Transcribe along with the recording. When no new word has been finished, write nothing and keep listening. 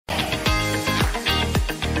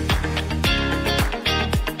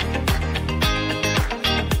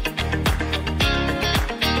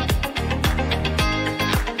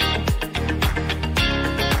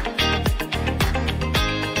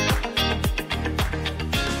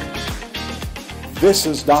This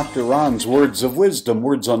is Dr. Ron's Words of Wisdom,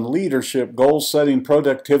 words on leadership, goal setting,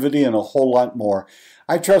 productivity, and a whole lot more.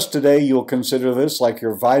 I trust today you'll consider this like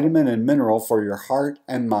your vitamin and mineral for your heart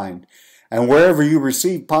and mind. And wherever you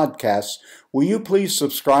receive podcasts, will you please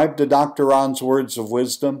subscribe to Dr. Ron's Words of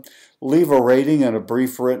Wisdom, leave a rating and a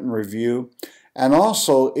brief written review, and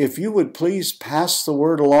also if you would please pass the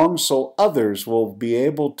word along so others will be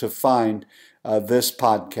able to find this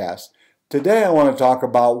podcast. Today I want to talk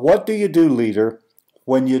about what do you do, leader,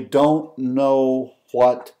 when you don't know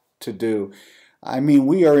what to do. I mean,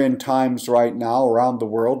 we are in times right now around the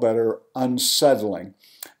world that are unsettling.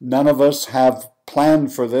 None of us have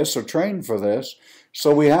planned for this or trained for this,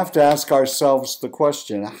 so we have to ask ourselves the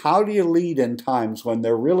question, how do you lead in times when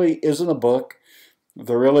there really isn't a book,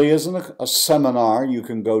 there really isn't a seminar you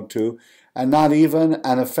can go to, and not even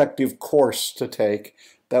an effective course to take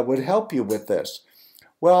that would help you with this?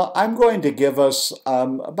 Well, I'm going to give us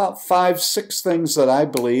about 5-6 things that I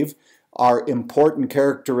believe are important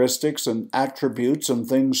characteristics and attributes and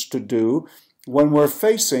things to do when we're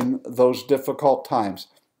facing those difficult times.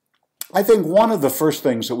 I think one of the first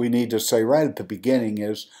things that we need to say right at the beginning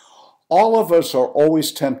is all of us are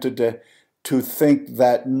always tempted to think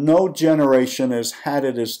that no generation has had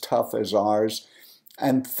it as tough as ours,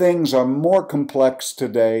 and things are more complex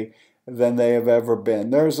today than they have ever been.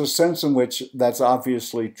 There's a sense in which that's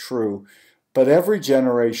obviously true, but every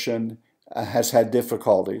generation has had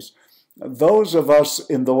difficulties. Those of us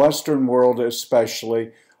in the Western world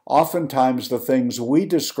especially, oftentimes the things we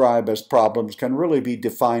describe as problems can really be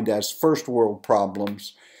defined as first world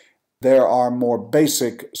problems. There are more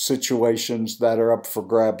basic situations that are up for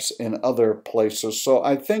grabs in other places. So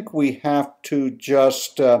I think we have to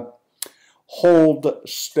just hold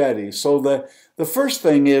steady. So the first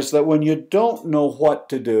thing is that when you don't know what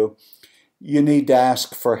to do, you need to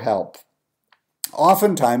ask for help.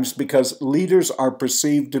 Oftentimes, because leaders are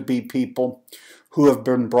perceived to be people who have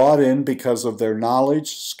been brought in because of their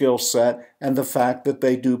knowledge, skill set, and the fact that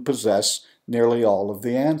they do possess nearly all of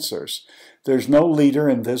the answers. There's no leader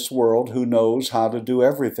in this world who knows how to do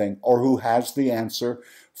everything or who has the answer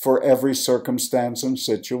for every circumstance and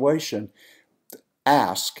situation.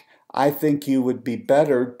 Ask. I think you would be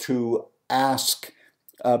better to ask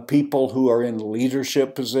people who are in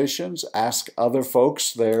leadership positions, ask other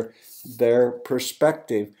folks their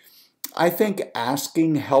perspective. I think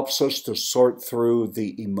asking helps us to sort through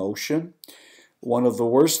the emotion. One of the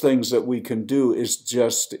worst things that we can do is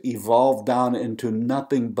just evolve down into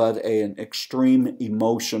nothing but an extreme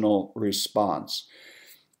emotional response.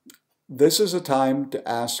 This is a time to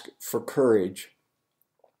ask for courage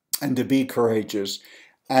and to be courageous.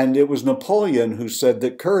 And it was Napoleon who said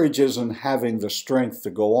that courage isn't having the strength to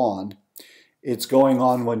go on. It's going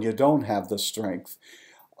on when you don't have the strength.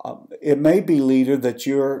 It may be, leader, that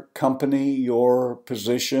your company, your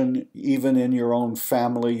position, even in your own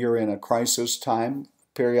family, you're in a crisis time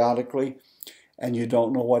periodically, and you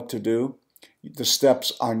don't know what to do. The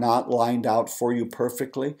steps are not lined out for you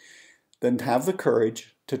perfectly. Then have the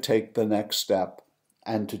courage to take the next step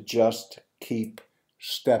and to just keep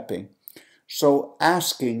stepping. So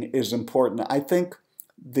asking is important. I think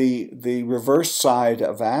the reverse side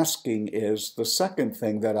of asking is the second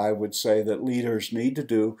thing that I would say that leaders need to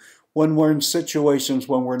do when we're in situations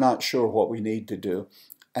when we're not sure what we need to do,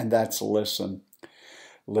 and that's listen.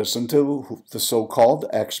 Listen to the so-called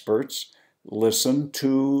experts. Listen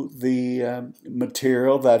to the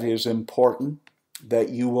material that is important that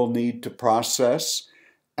you will need to process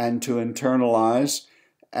and to internalize.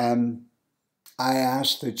 And I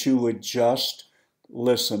ask that you would just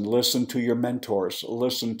listen. Listen to your mentors.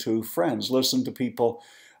 Listen to friends. Listen to people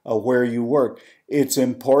where you work. It's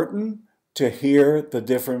important to hear the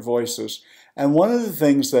different voices. And one of the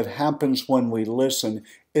things that happens when we listen,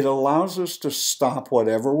 it allows us to stop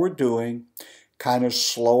whatever we're doing, kind of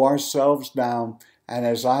slow ourselves down, and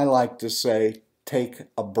as I like to say, take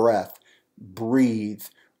a breath. Breathe.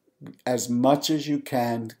 As much as you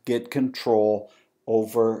can, get control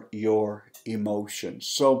over your emotions.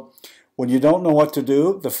 So when you don't know what to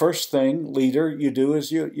do, the first thing, leader, you do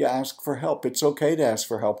is you ask for help. It's okay to ask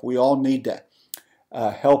for help. We all need to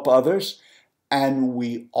help others, and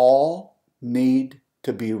we all need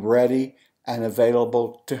to be ready and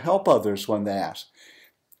available to help others when they ask.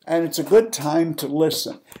 And it's a good time to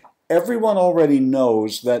listen. Everyone already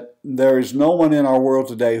knows that there is no one in our world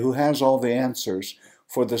today who has all the answers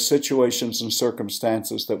for the situations and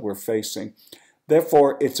circumstances that we're facing.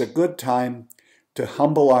 Therefore, it's a good time to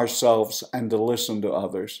humble ourselves and to listen to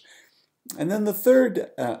others. And then the third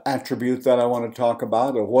attribute that I want to talk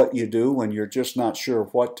about, of what you do when you're just not sure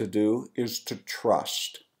what to do, is to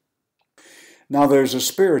trust. Now, there's a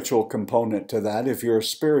spiritual component to that. If you're a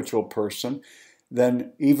spiritual person,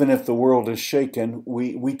 then even if the world is shaken,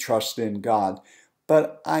 we trust in God.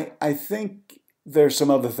 But I think there's some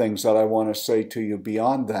other things that I want to say to you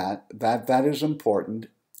beyond that. That is important,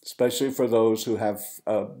 especially for those who have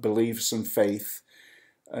beliefs and faith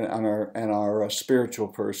and are spiritual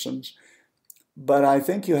persons. But I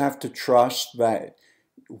think you have to trust that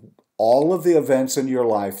all of the events in your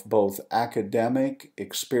life, both academic,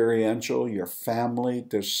 experiential, your family,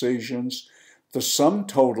 decisions, the sum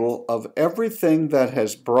total of everything that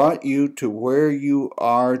has brought you to where you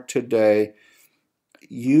are today,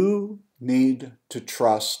 you need to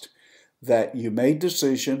trust that you made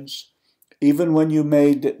decisions, even when you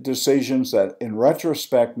made decisions that in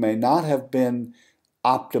retrospect may not have been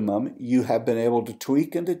optimum, you have been able to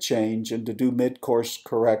tweak and to change and to do mid-course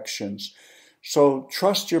corrections. So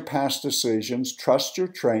trust your past decisions, trust your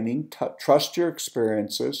training, trust your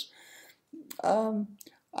experiences.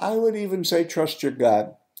 I would even say trust your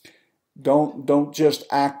gut. Don't just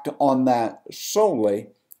act on that solely,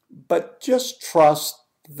 but just trust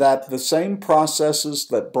that the same processes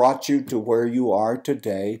that brought you to where you are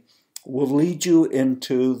today will lead you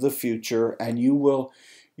into the future, and you will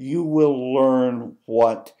learn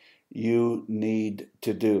what you need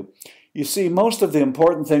to do. You see, most of the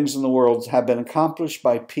important things in the world have been accomplished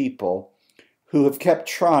by people who have kept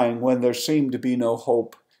trying when there seemed to be no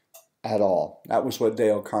hope at all. That was what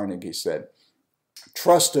Dale Carnegie said.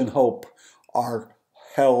 Trust and hope are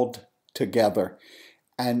held together.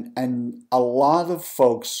 And a lot of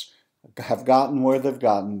folks have gotten where they've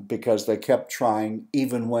gotten because they kept trying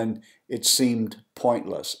even when it seemed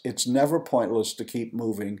pointless. It's never pointless to keep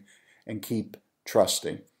moving and keep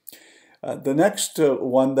trusting. The next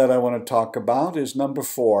one that I want to talk about is number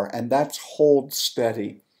 4, and that's hold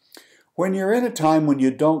steady. When you're in a time when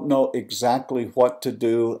you don't know exactly what to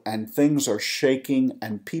do and things are shaking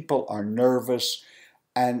and people are nervous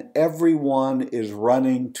and everyone is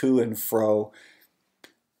running to and fro,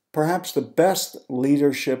 perhaps the best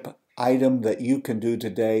leadership item that you can do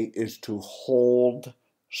today is to hold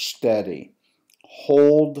steady.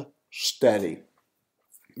 Hold steady.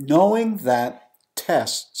 Knowing that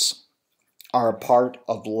tests are a part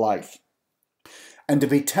of life. And to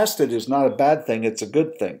be tested is not a bad thing, it's a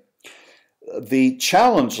good thing. The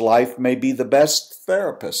challenge life may be the best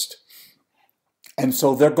therapist. And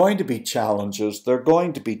so there are going to be challenges, there are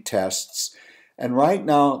going to be tests. And right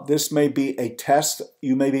now, this may be a test.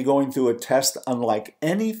 You may be going through a test unlike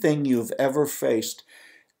anything you've ever faced.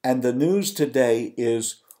 And the news today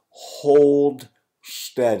is hold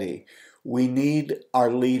steady. We need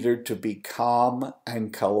our leader to be calm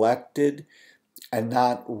and collected and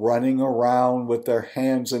not running around with their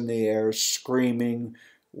hands in the air screaming,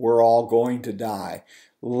 "We're all going to die."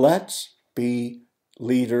 Let's be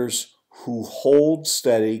leaders who hold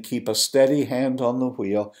steady, keep a steady hand on the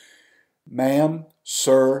wheel. Ma'am,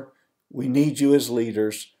 sir, we need you as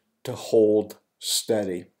leaders to hold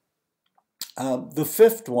steady. The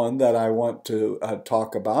 5th one that I want to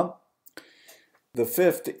talk about, the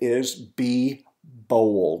 5th is be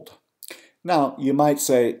bold. Now, you might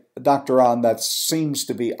say, Dr. Ron, that seems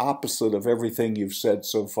to be opposite of everything you've said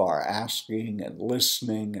so far, asking and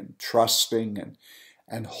listening and trusting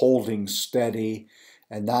and holding steady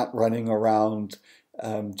and not running around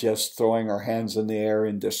just throwing our hands in the air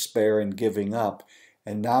in despair and giving up.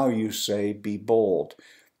 And now you say, be bold.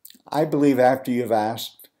 I believe after you've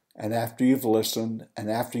asked and after you've listened and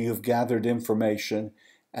after you've gathered information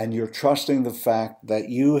and you're trusting the fact that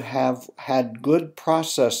you have had good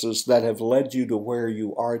processes that have led you to where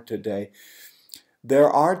you are today, there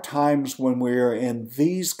are times when we're in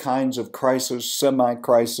these kinds of crises,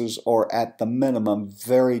 semi-crisis, or at the minimum,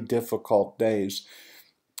 very difficult days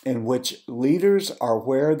in which leaders are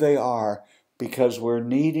where they are because we're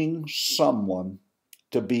needing someone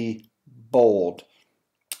to be bold.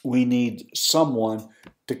 We need someone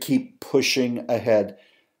to keep pushing ahead.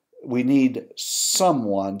 We need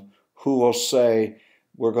someone who will say,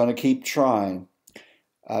 we're going to keep trying.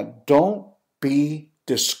 Don't be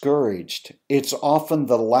discouraged. It's often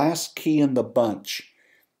the last key in the bunch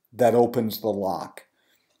that opens the lock.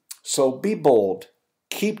 So be bold.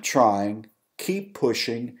 Keep trying. Keep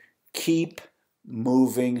pushing. Keep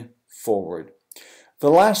moving forward.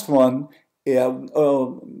 The last one,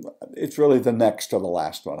 it's really the next to the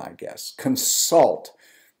last one, I guess. Consult.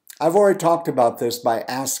 I've already talked about this by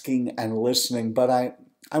asking and listening, but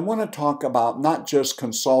I want to talk about not just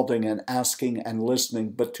consulting and asking and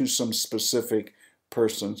listening, but to some specific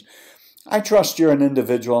persons. I trust you're an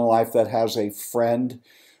individual in life that has a friend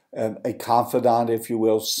a confidant, if you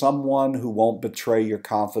will, someone who won't betray your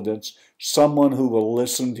confidence, someone who will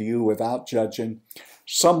listen to you without judging,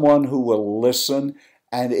 someone who will listen,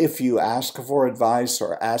 and if you ask for advice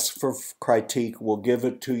or ask for critique, will give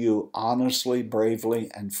it to you honestly,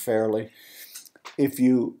 bravely, and fairly. If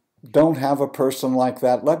you don't have a person like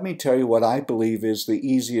that, let me tell you what I believe is the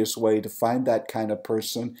easiest way to find that kind of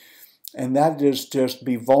person, and that is just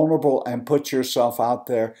be vulnerable and put yourself out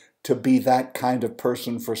there to be that kind of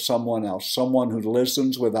person for someone else, someone who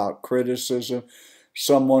listens without criticism,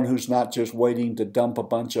 someone who's not just waiting to dump a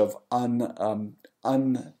bunch of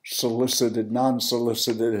unsolicited,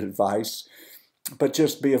 non-solicited advice, but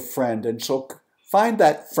just be a friend. And so find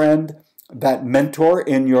that friend, that mentor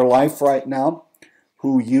in your life right now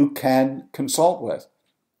who you can consult with.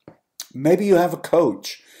 Maybe you have a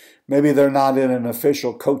coach. Maybe they're not in an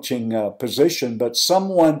official coaching position, but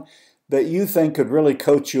someone that you think could really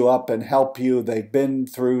coach you up and help you. They've been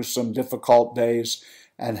through some difficult days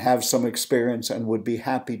and have some experience and would be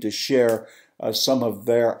happy to share some of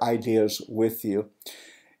their ideas with you.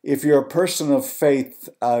 If you're a person of faith,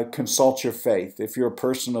 consult your faith. If you're a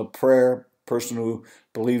person of prayer, person who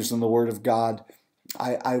believes in the Word of God,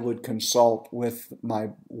 I would consult with my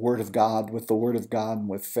Word of God, with the Word of God, and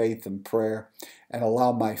with faith and prayer, and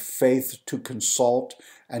allow my faith to consult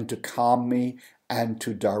and to calm me and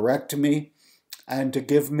to direct me and to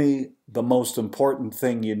give me the most important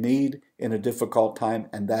thing you need in a difficult time,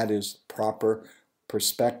 and that is proper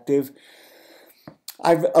perspective.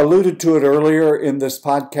 I've alluded to it earlier in this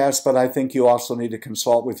podcast, but I think you also need to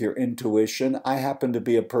consult with your intuition. I happen to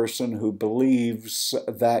be a person who believes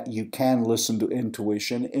that you can listen to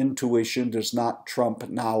intuition. Intuition does not trump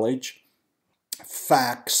knowledge,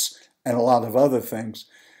 facts, and a lot of other things.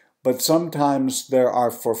 But sometimes there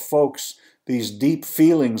are, for folks, these deep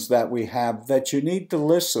feelings that we have that you need to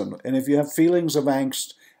listen. And if you have feelings of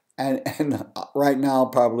angst, and right now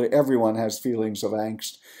probably everyone has feelings of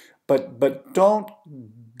angst, but don't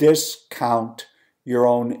discount your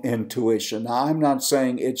own intuition. Now, I'm not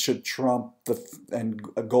saying it should trump and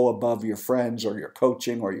go above your friends or your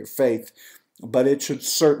coaching or your faith, but it should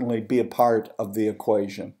certainly be a part of the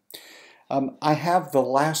equation. I have the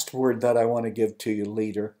last word that I want to give to you,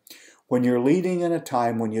 leader. When you're leading in a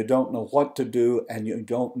time when you don't know what to do and you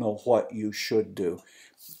don't know what you should do,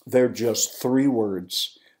 they're just 3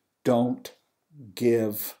 words. Don't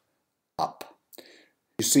give up.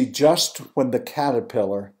 You see, just when the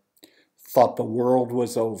caterpillar thought the world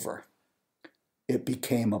was over, it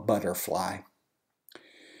became a butterfly.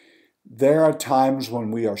 There are times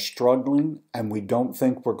when we are struggling and we don't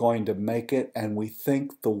think we're going to make it, and we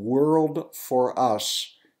think the world for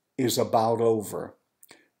us is about over.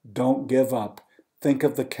 Don't give up. Think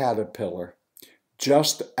of the caterpillar.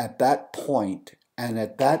 Just at that point and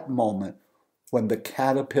at that moment when the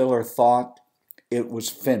caterpillar thought it was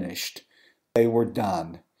finished, they were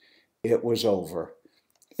done. It was over.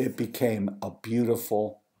 It became a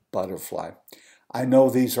beautiful butterfly. I know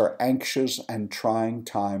these are anxious and trying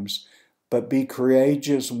times, but be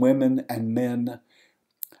courageous, women and men.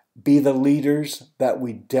 Be the leaders that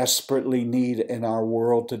we desperately need in our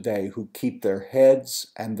world today, who keep their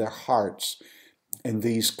heads and their hearts in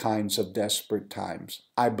these kinds of desperate times.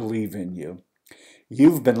 I believe in you.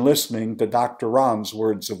 You've been listening to Dr. Ron's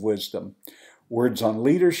Words of Wisdom. Words on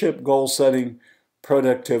leadership, goal setting,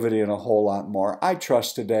 productivity, and a whole lot more. I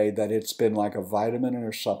trust today that it's been like a vitamin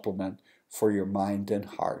or supplement for your mind and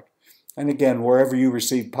heart. And again, wherever you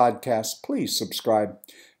receive podcasts, please subscribe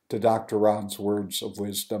to Dr. Ron's Words of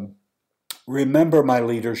Wisdom. Remember, my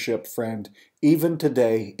leadership friend, even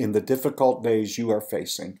today, in the difficult days you are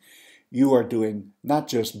facing, you are doing not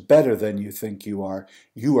just better than you think you are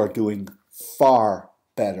doing far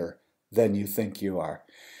better than you think you are.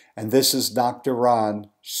 And this is Dr. Ron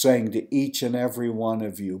saying to each and every one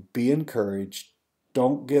of you, be encouraged,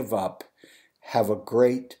 don't give up, have a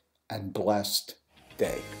great and blessed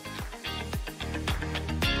day.